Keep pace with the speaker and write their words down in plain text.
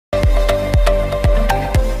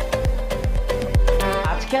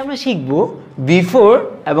আমরা শিখব বিফোর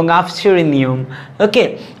এবং আফটার এর নিয়ম। ওকে,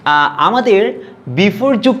 আমাদের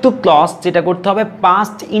বিফোর যুক্ত ক্লজ যেটা করতে হবে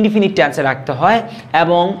পাস্ট ইনডিফিনিট টেন্সে রাখতে হয়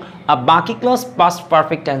এবং বাকি ক্লজ পাস্ট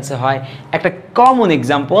পারফেক্ট টেন্সে হয়। একটা কমন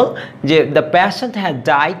এক্সাম্পল যে the patient had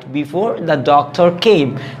died before the doctor came,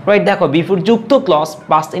 right? দেখো বিফোর যুক্ত ক্লজ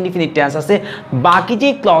পাস্ট ইনডিফিনিট টেন্স আছে, বাকি যে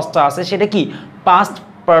ক্লজটা আছে সেটা কি পাস্ট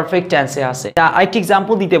পারফেক্ট টেন্সে আছে। আরেকটি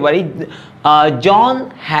এক্সাম্পল দিতে পারি, জন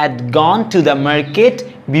had gone to the market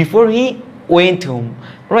before he went home,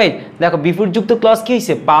 right? দেখো বিফোর যুক্ত ক্লজ কি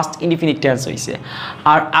হয়েছে পাস্ট ইনডিফিনিট টেন্স হয়েছে।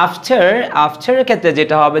 আর আফটারের ক্ষেত্রে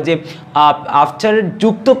যেটা হবে যে আফটার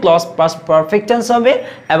যুক্ত ক্লজ পাস্ট পারফেক্ট টেন্স হবে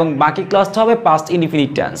এবং বাকি ক্লজটা হবে পাস্ট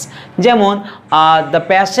ইনডিফিনিট টেন্স। যেমন the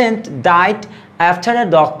patient died after a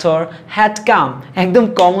doctor had come, একদম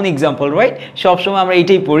কমন এক্সাম্পল, রাইট? সবসময় আমরা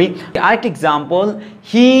এইটাই পড়ি। আরেকটা example,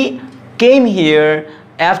 he came here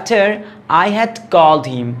after I had called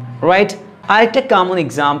him, right? আরেকটা common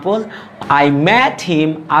example, I met him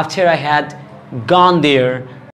after I had gone there.